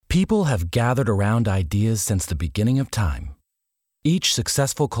People have gathered around ideas since the beginning of time, each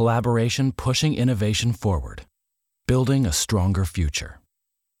successful collaboration pushing innovation forward, building a stronger future.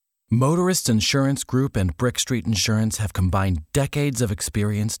 Motorists Insurance Group and Brick Street Insurance have combined decades of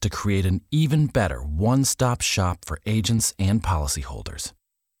experience to create an even better one-stop shop for agents and policyholders,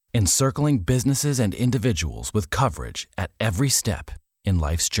 encircling businesses and individuals with coverage at every step in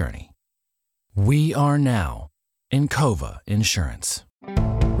life's journey. We are now Encova Insurance.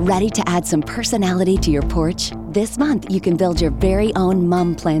 Ready to add some personality to your porch? This month, you can build your very own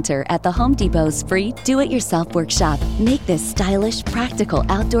mum planter at the Home Depot's free Do-It-Yourself workshop. Make this stylish, practical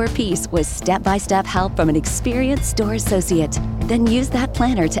outdoor piece with step-by-step help from an experienced store associate. Then use that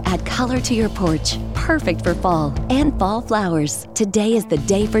planter to add color to your porch. Perfect for fall and fall flowers. Today is the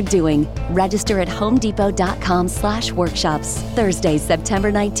day for doing. Register at homedepot.com/workshops. Thursday,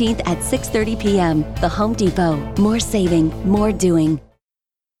 September 19th at 6:30 p.m. The Home Depot. More saving, more doing.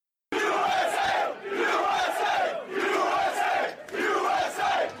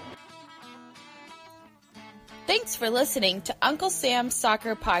 Thanks for listening to Uncle Sam's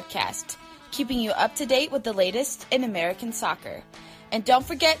Soccer Podcast, keeping you up to date with the latest in American soccer. And don't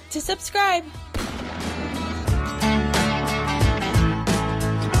forget to subscribe.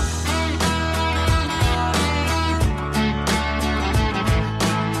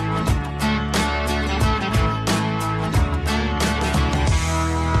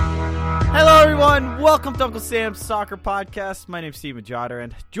 Hello everyone, welcome to Uncle Sam's Soccer Podcast. My name's Steve Majotter,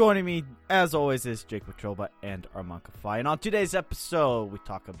 and joining me, as always, is Jake Petroba and Armand Kafai. And on today's episode, we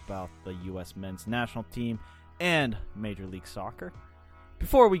talk about the U.S. men's national team and Major League Soccer.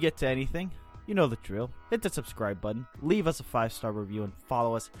 Before we get to anything, you know the drill. Hit the subscribe button, leave us a 5-star review, and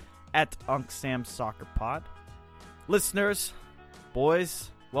follow us at Uncle Sam's Soccer Pod. Listeners,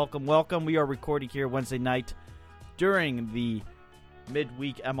 boys, welcome. We are recording here Wednesday night during the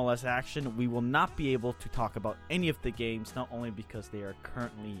midweek MLS action. We will not be able to talk about any of the games, not only because they are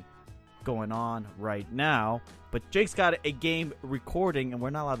currently going on right now, but Jake's got a game recording and we're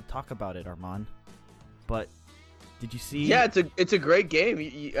not allowed to talk about it, Armand. But did you see? Yeah, it's a great game.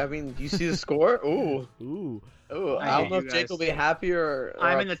 I mean, you see the score? Ooh. I don't know if Jake will be happier.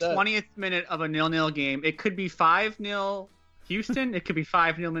 I'm in the 20th minute of a 0-0 game. It could be 5-0 Houston. It could be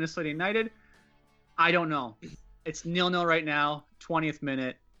 5-0 Minnesota United. I don't know. It's 0-0 right now, 20th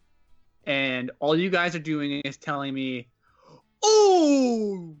minute, and all you guys are doing is telling me,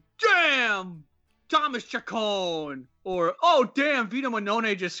 "Oh, damn, Thomas Chacon," or "Oh, damn, Vito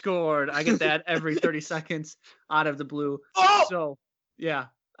Manone just scored." I get that every 30 seconds out of the blue. Oh! So, yeah,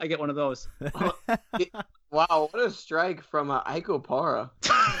 I get one of those. Wow, what a strike from Aiko Para.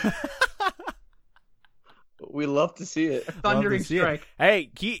 We love to see it. Thundering strike. Hey,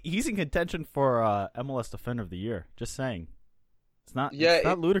 he's in contention for MLS Defender of the Year. Just saying. It's not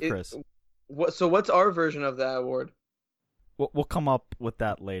ludicrous. So what's our version of that award? We'll come up with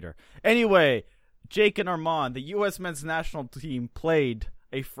that later. Anyway, Jake and Armand, the U.S. men's national team played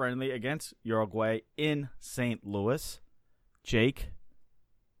a friendly against Uruguay in St. Louis. Jake,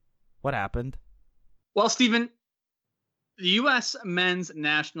 what happened? Well, Steven, the U.S. men's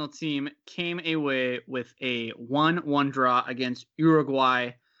national team came away with a 1-1 draw against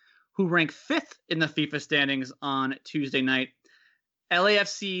Uruguay, who ranked 5th in the FIFA standings on Tuesday night.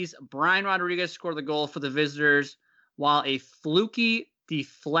 LAFC's Brian Rodriguez scored the goal for the visitors, while a fluky,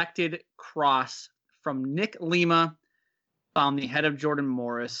 deflected cross from Nick Lima found the head of Jordan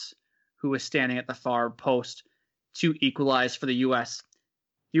Morris, who was standing at the far post, to equalize for the U.S.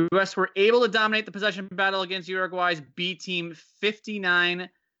 The U.S. were able to dominate the possession battle against Uruguay's B team 59%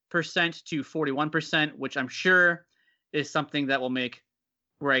 to 41%, which I'm sure is something that will make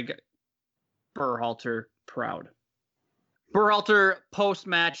Greg Berhalter proud. Berhalter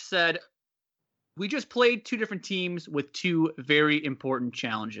post-match said, "We just played two different teams with two very important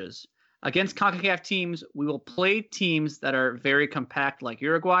challenges. Against CONCACAF teams, we will play teams that are very compact like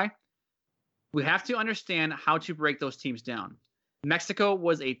Uruguay. We have to understand how to break those teams down. Mexico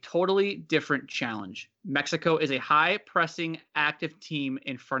was a totally different challenge. Mexico is a high-pressing, active team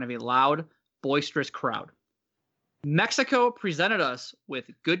in front of a loud, boisterous crowd. Mexico presented us with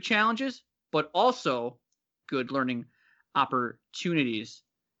good challenges, but also good learning opportunities."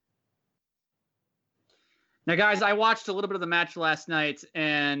 Now, guys, I watched a little bit of the match last night,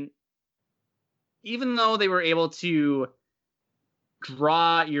 and even though they were able to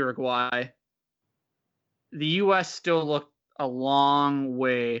draw Uruguay, the U.S. still looked a long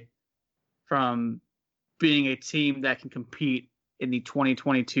way from being a team that can compete in the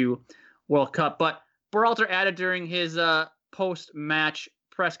 2022 World Cup. But Berhalter added during his post-match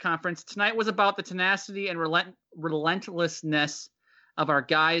press conference, "Tonight was about the tenacity and relentlessness of our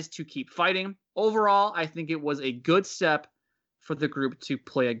guys to keep fighting. Overall, I think it was a good step for the group to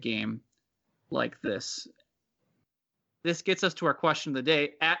play a game like this. This gets us to our question of the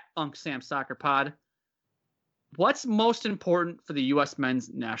day at Unc Sam Soccer Pod. What's most important for the U.S. men's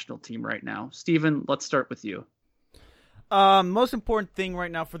national team right now? Steven, let's start with you. Most important thing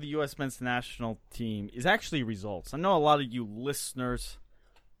right now for the U.S. men's national team is actually results. I know a lot of you listeners,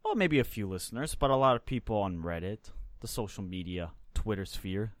 well, maybe a few listeners, but a lot of people on Reddit, the social media, Twitter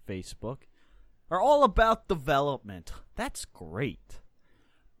sphere, Facebook, are all about development. That's great.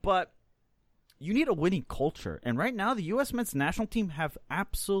 But you need a winning culture. And right now, the U.S. men's national team have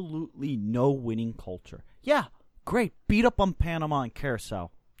absolutely no winning culture. Yeah, great. Beat up on Panama and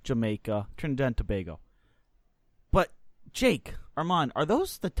Curacao, Jamaica, Trinidad and Tobago. But Jake, Armand, are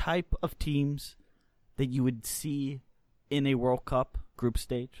those the type of teams that you would see in a World Cup group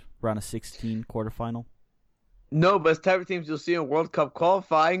stage, round of 16 quarterfinal? No, but it's the type of teams you'll see in World Cup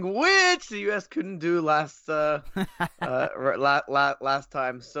qualifying, which the U.S. couldn't do last time.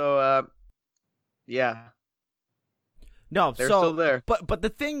 So, yeah. No, they're still there. But the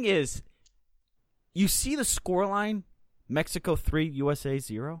thing is, you see the scoreline, Mexico 3, USA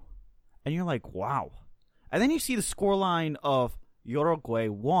 0, and you're like, wow. And then you see the scoreline of Uruguay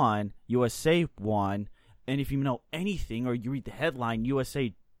 1, USA 1, and if you know anything or you read the headline,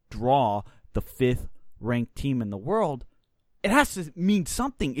 USA draw the 5th ranked team in the world, it has to mean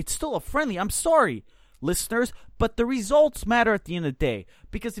something. It's still a friendly. I'm sorry, listeners, but the results matter at the end of the day.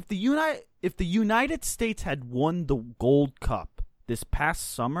 Because if the United States had won the Gold Cup this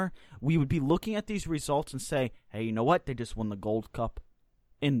past summer, we would be looking at these results and say, hey, you know what? They just won the Gold Cup.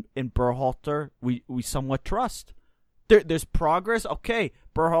 In Berhalter, we somewhat trust. There's progress. Okay,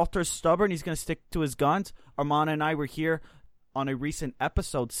 Berhalter's stubborn. He's going to stick to his guns. Armand and I were here on a recent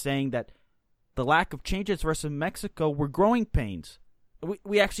episode saying that the lack of changes versus Mexico were growing pains.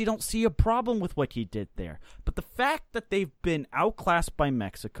 We actually don't see a problem with what he did there. But the fact that they've been outclassed by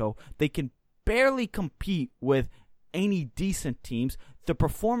Mexico, they can barely compete with any decent teams. The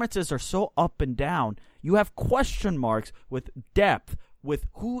performances are so up and down. You have question marks with depth, with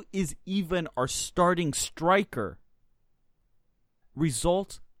who is even our starting striker.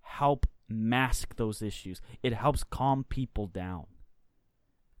 Results help mask those issues. It helps calm people down.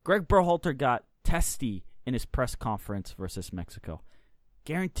 Greg Berhalter got testy in his press conference versus Mexico.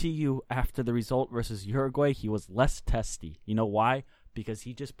 Guarantee you, after the result versus Uruguay, he was less testy. You know why? Because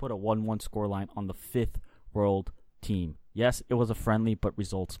he just put a 1-1 scoreline on the 5th world team. Yes, it was a friendly, but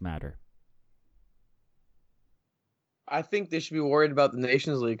results matter. I think they should be worried about the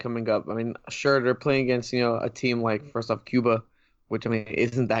Nations League coming up. I mean, sure, they're playing against, a team like, first off, Cuba, which,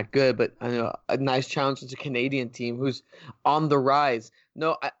 isn't that good, but a nice challenge to a Canadian team who's on the rise.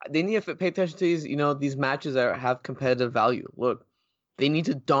 No, they need to pay attention to these, these matches that have competitive value. Look, they need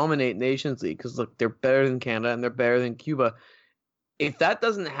to dominate Nations League because, look, they're better than Canada and they're better than Cuba. If that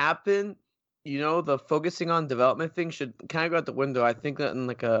doesn't happen, the focusing on development thing should kind of go out the window. I think that in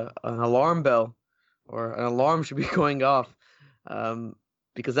like an alarm bell or an alarm should be going off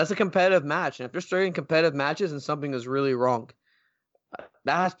because that's a competitive match. And if they're starting competitive matches, then something is really wrong.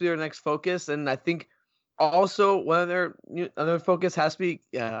 That has to be their next focus. And I think also one of their other focus has to be,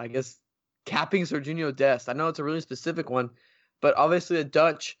 I guess, capping Serginho Dest. I know it's a really specific one, but obviously the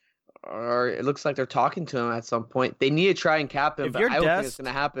Dutch, or it looks like they're talking to him at some point. They need to try and cap him, but I don't think it's going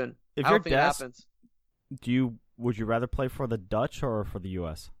to happen. If you're Dest, would you rather play for the Dutch or for the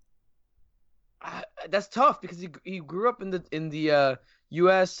U.S.? That's tough because he grew up in the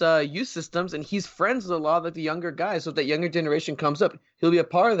U.S. youth systems, and he's friends with a lot of the younger guys. So if that younger generation comes up, he'll be a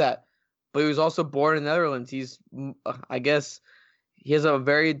part of that. But he was also born in the Netherlands. He's, I guess, he has a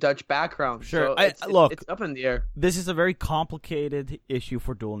very Dutch background. Sure. So it's up in the air. This is a very complicated issue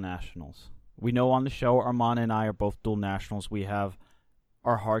for dual nationals. We know on the show, Armand and I are both dual nationals. We have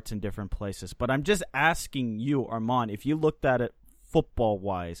our hearts in different places. But I'm just asking you, Armand, if you looked at it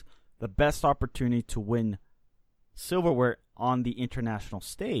football-wise, the best opportunity to win silverware on the international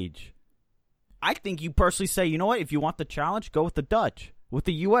stage, I think you personally say, you know what, if you want the challenge, go with the Dutch. With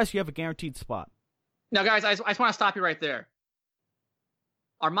the U.S., you have a guaranteed spot. Now, guys, I just want to stop you right there.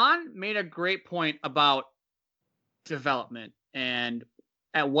 Armand made a great point about development and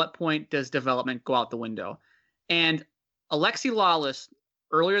at what point does development go out the window. And Alexi Lawless,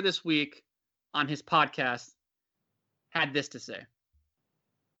 earlier this week on his podcast, had this to say.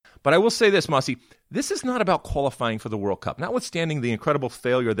 But I will say this, Mossy, this is not about qualifying for the World Cup, notwithstanding the incredible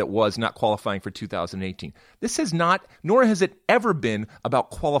failure that was not qualifying for 2018. This is not, nor has it ever been,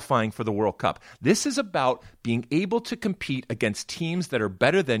 about qualifying for the World Cup. This is about being able to compete against teams that are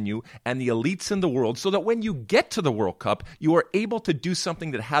better than you and the elites in the world so that when you get to the World Cup, you are able to do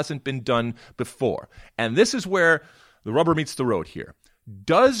something that hasn't been done before. And this is where the rubber meets the road here.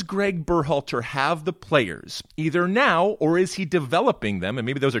 Does Greg Berhalter have the players, either now or is he developing them, and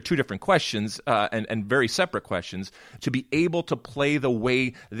maybe those are two different questions and very separate questions, to be able to play the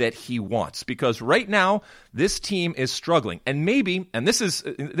way that he wants? Because right now, this team is struggling. And maybe, and this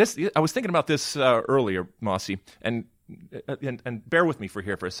I was thinking about this earlier, Mossy, and bear with me for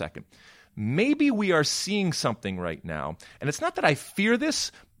a second. Maybe we are seeing something right now, and it's not that I fear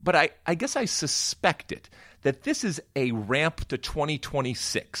this, but I guess I suspect it, that this is a ramp to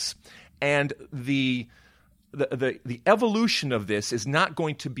 2026. And the evolution of this is not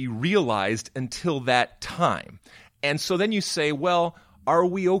going to be realized until that time. And so then you say, well, are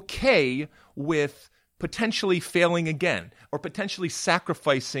we okay with potentially failing again or potentially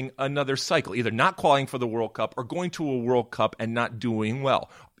sacrificing another cycle, either not qualifying for the World Cup or going to a World Cup and not doing well,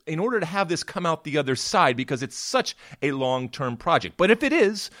 in order to have this come out the other side, because it's such a long-term project? But if it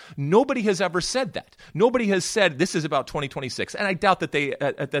is, nobody has ever said that. Nobody has said this is about 2026, and I doubt that they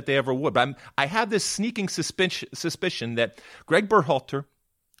ever would. But I have this sneaking suspicion that Greg Berhalter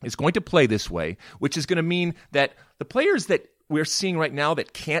is going to play this way, which is going to mean that the players that we're seeing right now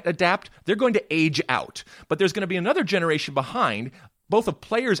that can't adapt, they're going to age out. But there's going to be another generation behind, both of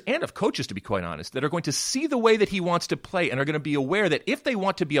players and of coaches, to be quite honest, that are going to see the way that he wants to play and are going to be aware that if they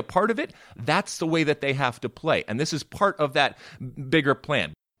want to be a part of it, that's the way that they have to play. And this is part of that bigger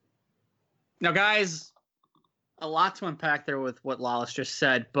plan. Now, guys, a lot to unpack there with what Lawless just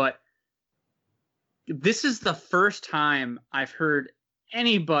said, but this is the first time I've heard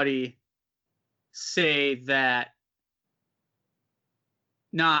anybody say that,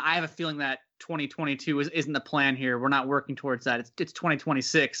 I have a feeling that 2022 isn't the plan here. We're not working towards that. It's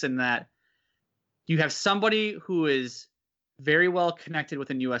 2026, and that you have somebody who is very well connected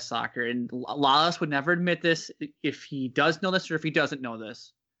within U.S. soccer. And Lawless would never admit this if he does know this or if he doesn't know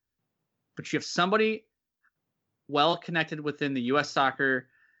this. But you have somebody well connected within the U.S. soccer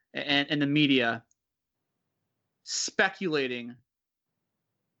and the media speculating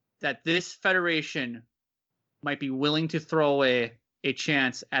that this federation might be willing to throw away a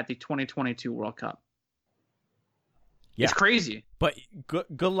chance at the 2022 World Cup. Yeah. It's crazy. But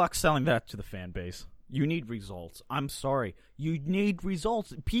good luck selling that to the fan base. You need results. I'm sorry. You need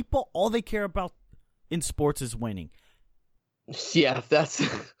results. People, all they care about in sports is winning. Yeah, if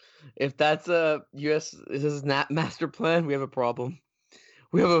that's a U.S. This is not master plan, we have a problem.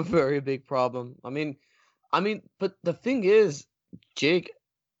 We have a very big problem. I mean, but the thing is, Jake,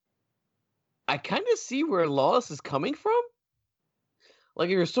 I kind of see where Lawless is coming from. Like,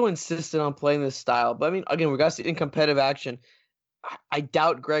 you're so insistent on playing this style. But, I mean, again, we got to see it in competitive action. I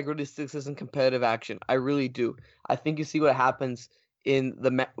doubt Greg really sticks this in competitive action. I really do. I think you see what happens in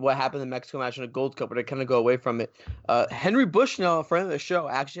what happened in the Mexico match in the Gold Cup, where they kind of go away from it. Henry Bushnell, a friend of the show,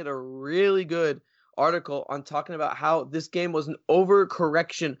 actually had a really good article on talking about how this game was an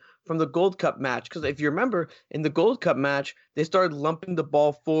overcorrection from the Gold Cup match. Because if you remember, in the Gold Cup match, they started lumping the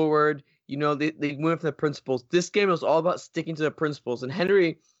ball forward. You know, they went from the principles. This game was all about sticking to the principles. And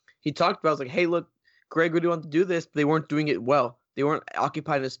Henry, he talked about, was like, hey, look, Greg really wanted to do this, but they weren't doing it well. They weren't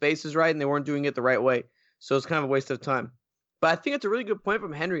occupying the spaces right, and they weren't doing it the right way. So it's kind of a waste of time. But I think it's a really good point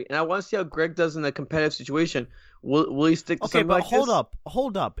from Henry, and I want to see how Greg does in a competitive situation. Will he stick to something like this? Okay, but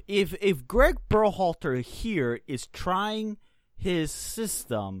hold up. If Greg Berhalter here is trying his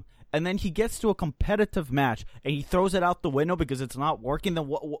system, and then he gets to a competitive match and he throws it out the window because it's not working, then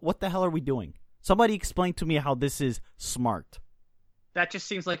what the hell are we doing? Somebody explain to me how this is smart. That just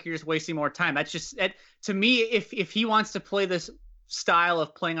seems like you're just wasting more time. That's just to me. If he wants to play this style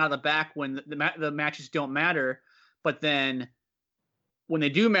of playing out of the back when the matches don't matter, but then when they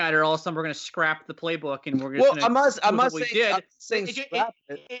do matter, all of a sudden we're going to scrap the playbook and we're going to. I'm not saying scrap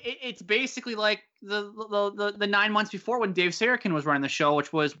it. It's basically like the 9 months before when Dave Sarakin was running the show,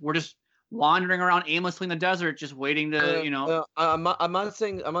 which was we're just wandering around aimlessly in the desert, just waiting to I'm not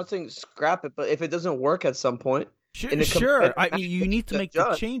saying scrap it, but if it doesn't work at some point. Sure. I mean, you need to make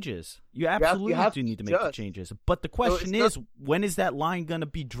the changes. You absolutely do need to make the changes. But the question is, when is that line going to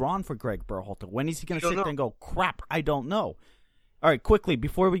be drawn for Greg Berhalter? When is he going to sit there and go, crap, I don't know? All right, quickly,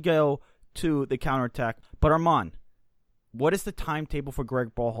 before we go to the counterattack, but Armand, what is the timetable for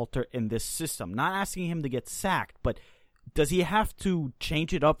Greg Berhalter in this system? Not asking him to get sacked, but does he have to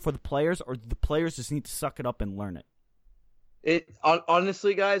change it up for the players, or do the players just need to suck it up and learn it?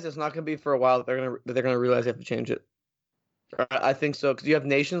 Honestly, guys, it's not going to be for a while that they're gonna realize they have to change it. I think so because you have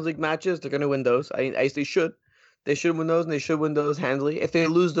Nations League matches. They're going to win those. They should. They should win those, and they should win those handily. If they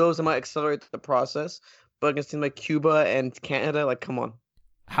lose those, it might accelerate the process. But against teams like Cuba and Canada, like, come on.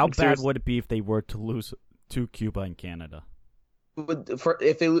 How Like, bad seriously. would it be if they were to lose to Cuba and Canada?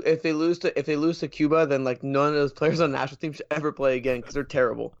 If they lose to Cuba, then like none of those players on the national team should ever play again because they're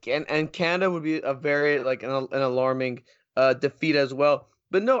terrible. And Canada would be a very like an alarming defeat as well.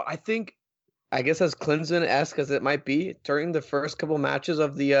 But no, I guess as Klinsmann-esque as it might be during the first couple matches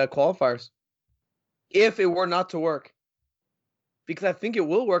of the qualifiers, if it were not to work, because I think it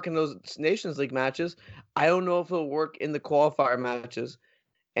will work in those Nations League matches. I don't know if it'll work in the qualifier matches.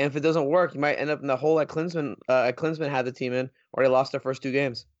 And if it doesn't work, you might end up in the hole that Klinsmann had the team in, where they lost their first 2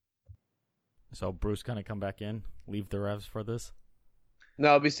 games. So Bruce gonna come back in, leave the refs for this. No,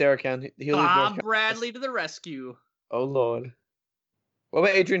 it'll be Sarachan. He'll leave Bob the- Bradley to the rescue. Oh Lord. What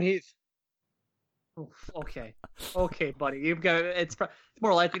about Adrian Heath? Oof, okay, buddy. You've got it's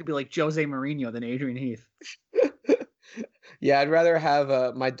more likely to be like Jose Mourinho than Adrian Heath. Yeah, I'd rather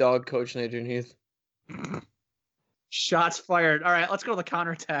have my dog coach than Adrian Heath. Shots fired. All right, let's go to the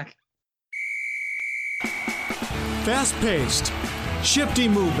counterattack. Fast-paced, shifty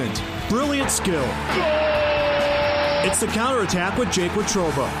movement, brilliant skill. It's the counterattack with Jake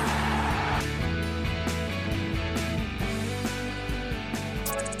Wetruba.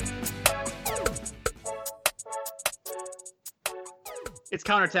 It's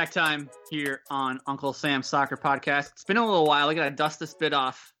counterattack time here on Uncle Sam's Soccer Podcast. It's been a little while. I gotta dust this bit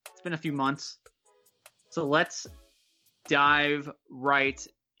off. It's been a few months. So let's dive right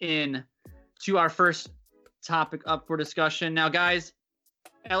in to our first topic up for discussion. Now, guys,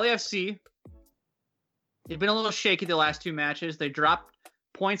 LAFC, they've been a little shaky the last 2 matches. They dropped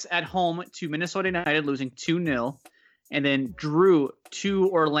points at home to Minnesota United, losing 2-0, and then drew to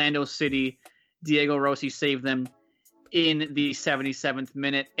Orlando City. Diego Rossi saved them in the 77th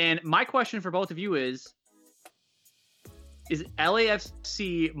minute. And my question for both of you is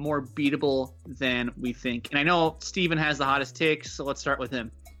LAFC more beatable than we think? And I know Steven has the hottest take, so let's start with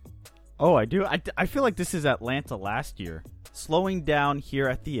him. Oh, I do. I feel like this is Atlanta last year, slowing down here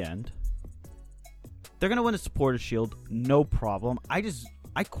at the end. They're gonna win a Supporters Shield, no problem. I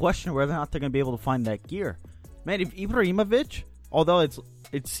question whether or not they're gonna be able to find that gear. Man, if Ibrahimovic, although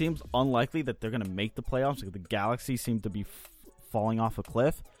it seems unlikely that they're gonna make the playoffs because the Galaxy seem to be falling off a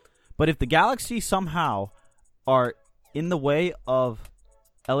cliff. But if the Galaxy somehow are in the way of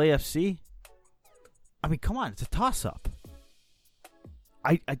LAFC, I mean, come on, it's a toss-up.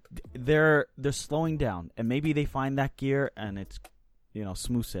 They're slowing down, and maybe they find that gear and it's,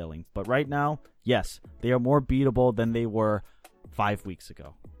 smooth sailing. But right now, yes, they are more beatable than they were 5 weeks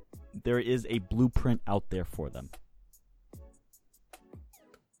ago. There is a blueprint out there for them.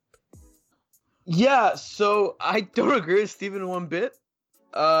 Yeah, so I don't agree with Steven one bit.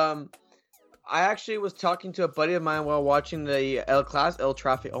 I actually was talking to a buddy of mine while watching the El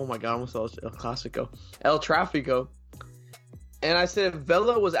Tráfico. Oh my god, I almost said El Clásico. El Tráfico. And I said, if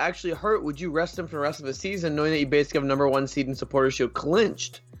Vela was actually hurt, would you rest him for the rest of the season, knowing that you basically have number 1 seed in Supporters Shield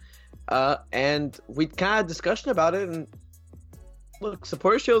clinched? And we kind of had a discussion about it. And look,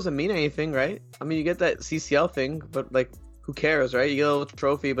 Supporters Shield doesn't mean anything, right? I mean, you get that CCL thing, but like, who cares, right? You get a little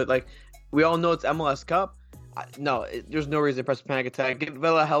trophy, but like, we all know it's MLS Cup. There's no reason to press the panic attack. Get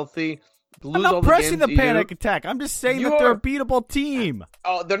Vela healthy. I'm not pressing the panic attack. I'm just saying that they're a beatable team.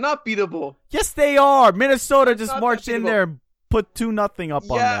 Oh, they're not beatable. Yes, they are. Minnesota just marched in there and put 2-0 up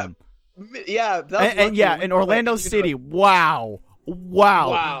on them. Yeah. And Orlando City. Wow.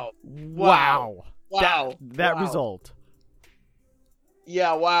 That result.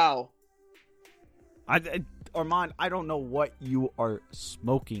 Yeah, wow. Armand, I don't know what you are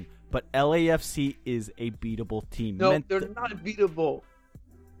smoking, but LAFC is a beatable team. No, they're not beatable.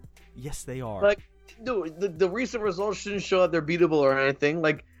 Yes, they are. Like, dude, the recent results shouldn't show that they're beatable or anything.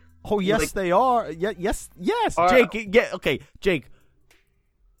 Like, oh yes, they are. Yes. Jake, Jake,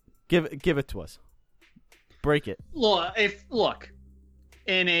 give it to us. Break it. Look,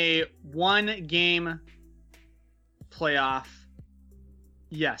 in a 1-game playoff,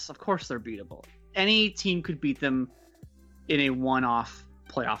 yes, of course they're beatable. Any team could beat them in a one-off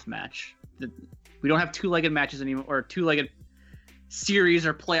playoff match. We don't have 2-legged matches anymore, or 2-legged series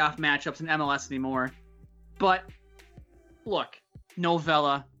or playoff matchups in MLS anymore. But look, no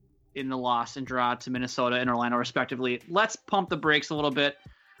Vela in the loss and draw to Minnesota and Orlando respectively. Let's pump the brakes a little bit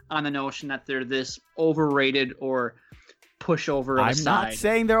on the notion that they're this overrated or pushover of a I'm side. not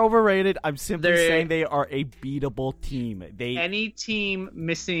saying they're overrated. I'm simply saying they are a beatable team. Any team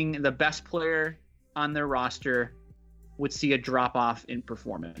missing the best player on their roster would see a drop-off in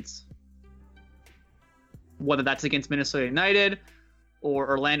performance. Whether that's against Minnesota United or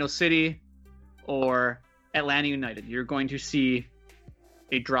Orlando City or Atlanta United, you're going to see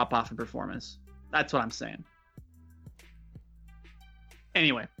a drop-off in performance. That's what I'm saying.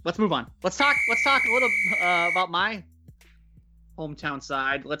 Anyway, let's move on. Let's talk a little about my hometown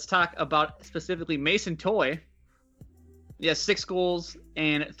side. Let's talk about specifically Mason Toye. He has 6 goals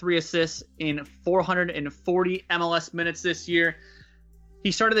and 3 assists in 440 MLS minutes this year.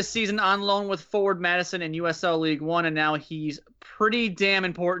 He started the season on loan with Forward Madison in USL League One, and now he's pretty damn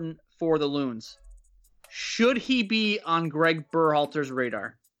important for the Loons. Should he be on Greg Berhalter's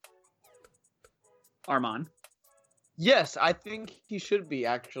radar? Armand? Yes, I think he should be,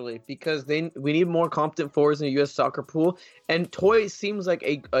 actually, because we need more competent forwards in the U.S. soccer pool, and Toye seems like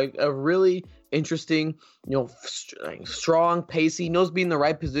a really interesting, strong, pacey, knows being in the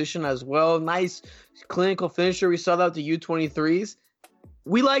right position as well. Nice clinical finisher. We saw that with the U23s.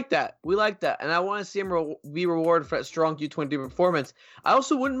 We like that. And I want to see him be rewarded for that strong U23 performance. I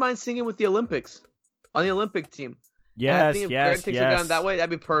also wouldn't mind seeing him with the Olympics, on the Olympic team. Yes, I think if Greg takes it down that way,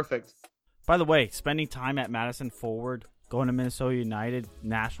 that'd be perfect. By the way, spending time at Madison Forward, going to Minnesota United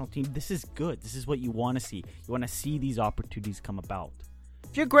national team, this is good. This is what you want to see. You want to see these opportunities come about.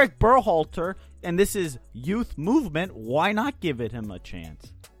 If you're Greg Berhalter and this is youth movement, why not give him a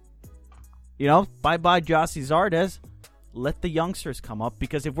chance? Bye-bye Josie Zardes. Let the youngsters come up,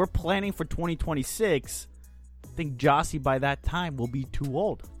 because if we're planning for 2026, I think Josie by that time will be too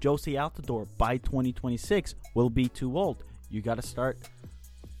old. Josie Altidore by 2026 will be too old. You got to start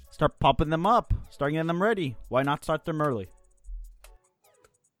popping them up, start getting them ready. Why not start them early?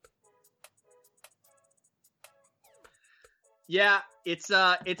 Yeah, it's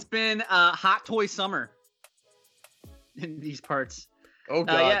been a hot toy summer in these parts. Oh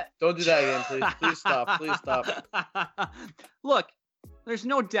God! Yeah. Don't do that again, please. Please stop. Please stop. Look, there's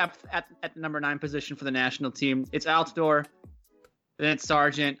no depth at the number 9 position for the national team. It's Altidore, then it's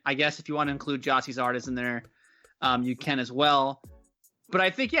Sargent. I guess if you want to include Josie Zardes in there, you can as well. But I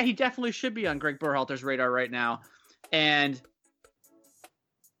think, he definitely should be on Greg Berhalter's radar right now, and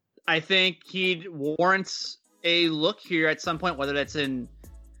I think he warrants a look here at some point, whether that's in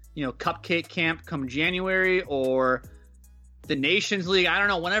Cupcake Camp come January or the Nations League. I don't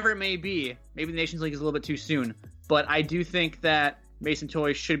know, whenever it may be. Maybe the Nations League is a little bit too soon. But I do think that Mason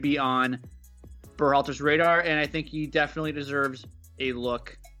Toye should be on Berhalter's radar, and I think he definitely deserves a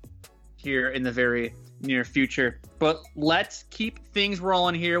look here in the very near future. But let's keep things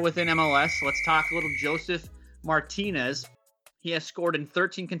rolling here within MLS. Let's talk a little Josef Martinez. He has scored in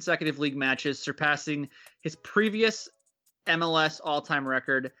 13 consecutive league matches, surpassing his previous MLS all-time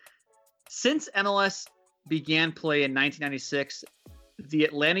record. Since MLS began play in 1996, the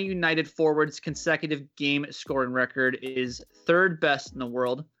Atlanta United forward's consecutive game scoring record is 3rd best in the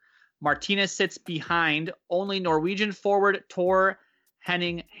world. Martinez sits behind only Norwegian forward Tor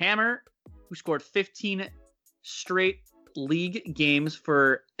Henning Hammer, who scored 15 straight league games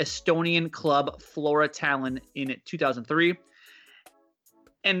for Estonian club Flora Tallinn in 2003.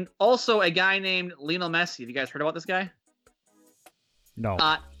 And also a guy named Lionel Messi. Have you guys heard about this guy? No.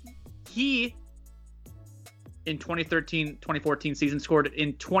 He, in 2013-2014 season, scored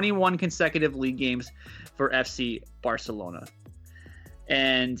in 21 consecutive league games for FC Barcelona.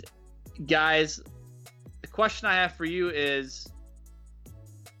 And guys, the question I have for you is,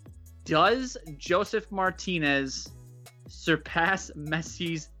 does Josef Martinez surpass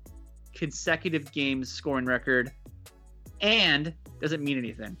Messi's consecutive games scoring record? And does it mean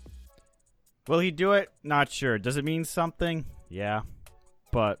anything? Will he do it? Not sure. Does it mean something? Yeah.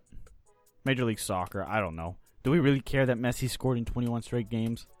 But Major League Soccer, I don't know. Do we really care that Messi scored in 21 straight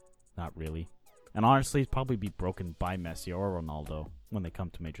games? Not really. And honestly, it'd probably be broken by Messi or Ronaldo when they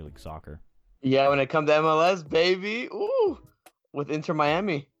come to Major League Soccer. Yeah, when it comes to MLS, baby. Ooh. With Inter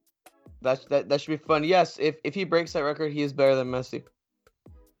Miami. That should be fun. Yes, if he breaks that record, he is better than Messi.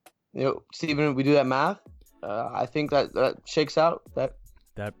 Steven, if we do that math, I think that shakes out. That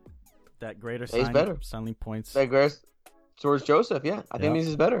greater signing points. That greater towards Joseph, yeah. I think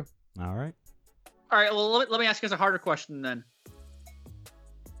he's better. All right. Well, let me ask you guys a harder question then.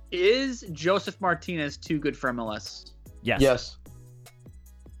 Is Josef Martinez too good for MLS? Yes.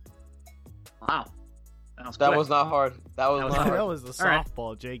 Wow. That was not hard. That was a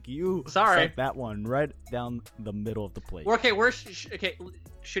softball, right. Jake. You set that one right down the middle of the plate. Okay,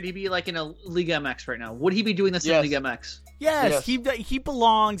 should he be like in a Liga MX right now? Would he be doing this in Liga MX? Yes. He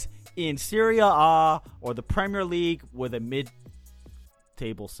belongs in Serie A or the Premier League with a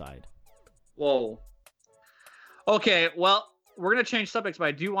mid-table side. Whoa. Okay, well, we're gonna change subjects, but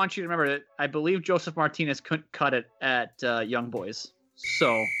I do want you to remember that I believe Joseph Martinez couldn't cut it at Young Boys.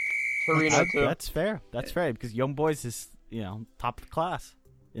 So Torino too. That's fair. That's fair because Young Boys is top of the class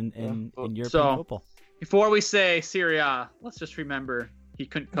in European So- football. before we say Serie A, let's just remember he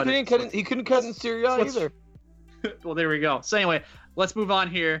couldn't cut it. He couldn't cut in Serie A Let's- either. Well, there we go. So anyway, let's move on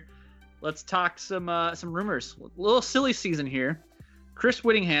here. Let's talk some rumors. A little silly season here. Chris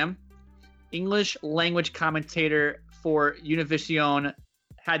Whittingham, English language commentator for Univision,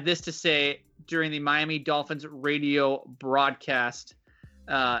 had this to say during the Miami Dolphins radio broadcast.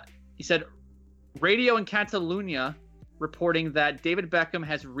 He said, radio in Catalunya reporting that David Beckham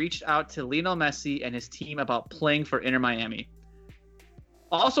has reached out to Lionel Messi and his team about playing for Inter Miami.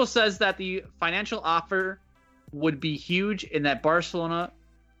 Also says that the financial offer would be huge and that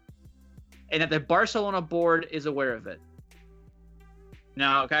the Barcelona board is aware of it.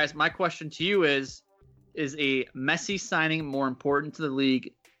 Now, guys, my question to you is a Messi signing more important to the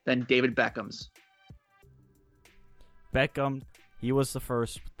league than David Beckham's? Beckham, he was the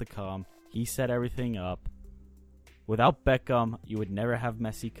first to come. He set everything up. Without Beckham, you would never have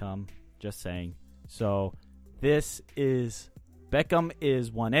Messi come. Just saying. So, Beckham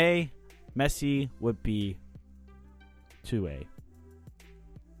is 1A. Messi would be 2A.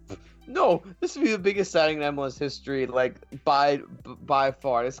 No, this would be the biggest signing in MLS history, like by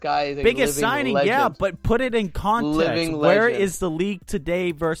far. This guy is a Biggest living signing, legend. yeah, but put it in context. Living Where legend. is the league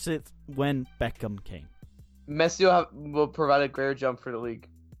today versus when Beckham came? Messi will provide a greater jump for the league.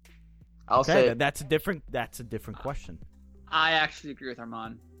 I'll say it. That's a different question. I actually agree with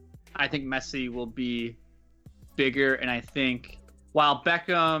Armand. I think Messi will be bigger, and I think while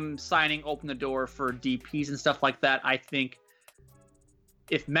Beckham signing opened the door for DPs and stuff like that, I think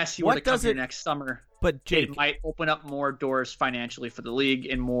if Messi were to come here next summer, But Jake, it might open up more doors financially for the league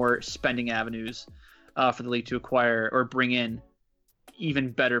and more spending avenues for the league to acquire or bring in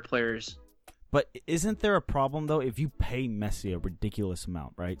even better players. but isn't there a problem though if you pay Messi a ridiculous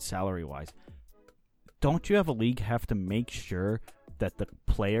amount, right, salary wise? Don't you have a league have to make sure that the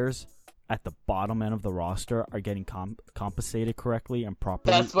players at the bottom end of the roster are getting compensated correctly and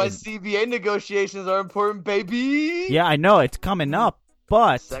properly? That's why CBA negotiations are important, baby. Yeah, I know it's coming up,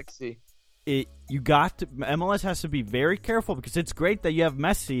 but Sexy. MLS has to be very careful because it's great that you have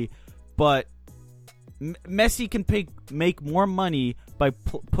Messi, but Messi can make more money by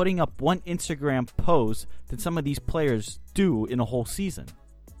putting up one Instagram post than some of these players do in a whole season.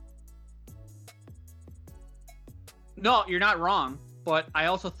 No, you're not wrong, but I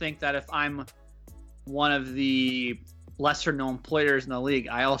also think that if I'm one of the lesser known players in the league,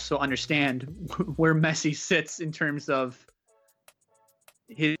 I also understand where Messi sits in terms of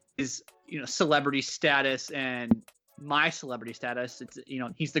his celebrity status and my celebrity status. It's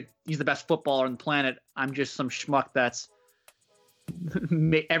he's the best footballer on the planet. I'm just some schmuck that's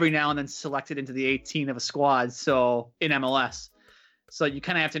every now and then selected into the 18 of a squad, so in MLS. So you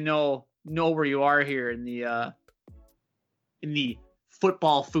kind of have to know where you are here in the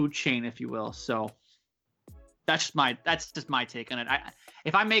football food chain, if you will. So that's just my take on it.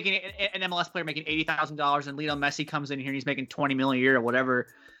 If I'm making an MLS player making $80,000 and Lionel Messi comes in here and he's making $20 million a year or whatever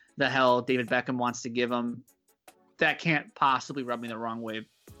the hell David Beckham wants to give him, that can't possibly rub me the wrong way.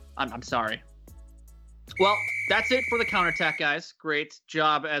 I'm sorry. Well, that's it for the counterattack, guys. Great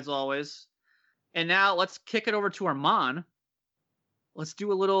job as always. And now let's kick it over to Armand. Let's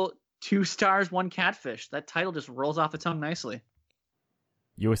do a little 2 stars, 1 catfish. That title just rolls off the tongue nicely.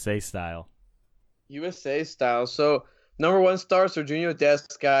 USA style. USA style. So, number 1 star, Serginho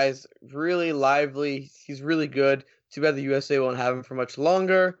Dest, guys. Really lively. He's really good. Too bad the USA won't have him for much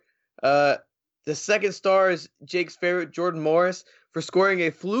longer. The 2nd star is Jake's favorite, Jordan Morris, for scoring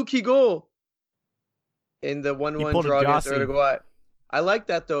a fluky goal in the 1-1 draw against Uruguay. I like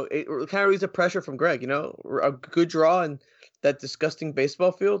that, though. It kind of relieves the pressure from Greg, A good draw in that disgusting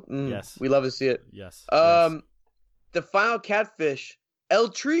baseball field. Yes. We love to see it. Yes. The final catfish, El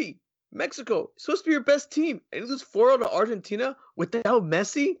Tri, Mexico. It's supposed to be your best team. And it was 4-0 to Argentina without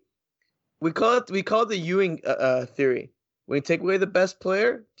Messi. We call it the Ewing theory. When you take away the best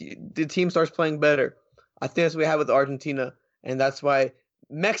player, the team starts playing better. I think that's what we have with Argentina, and that's why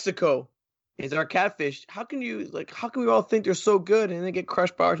Mexico is our catfish. How can we all think they're so good and then get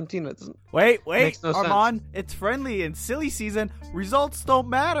crushed by Argentina? Wait, makes no Armand, it's friendly and silly season. Results don't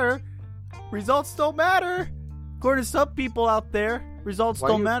matter. According to some people out there, results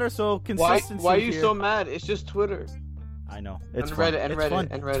don't matter, so consistency. Why are you so mad? It's just Twitter. I know. It's And fun. Reddit, and It's Reddit, fun.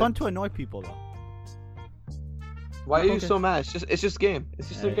 and It's Reddit. fun to annoy people, though. Why are you so mad? It's just game. It's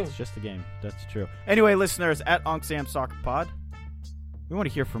just a game. It's just a game. That's true. Anyway, listeners, at OnKSam Soccer Pod, we want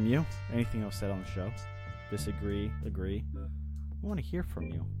to hear from you. Anything else said on the show? Disagree? Agree? We want to hear from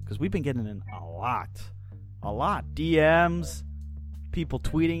you because we've been getting in a lot. DMs, people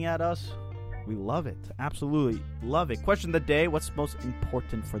tweeting at us. We love it. Absolutely love it. Question of the day, what's most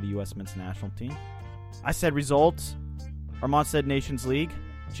important for the U.S. men's national team? I said results. Armand said Nations League.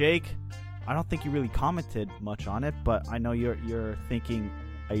 Jake, I don't think you really commented much on it, but I know you're thinking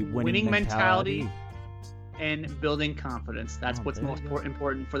a winning mentality and building confidence. That's what's most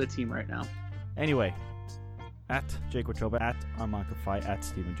important for the team right now. Anyway, at Jake Wetruba, at Armand Kafai, at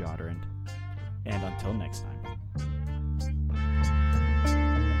Steven Jotter, and until next time.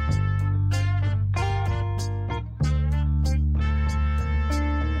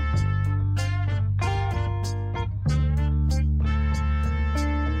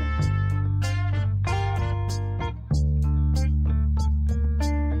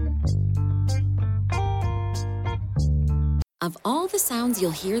 Of all the sounds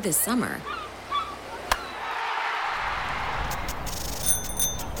you'll hear this summer,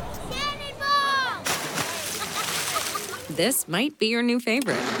 this might be your new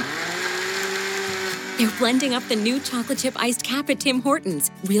favorite. They're blending up the new chocolate chip iced cap at Tim Hortons.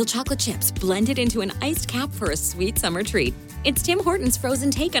 Real chocolate chips blended into an iced cap for a sweet summer treat. It's Tim Hortons'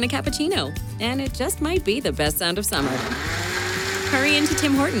 frozen take on a cappuccino, and it just might be the best sound of summer. Hurry into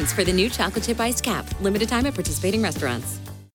Tim Hortons for the new chocolate chip iced cap. Limited time at participating restaurants.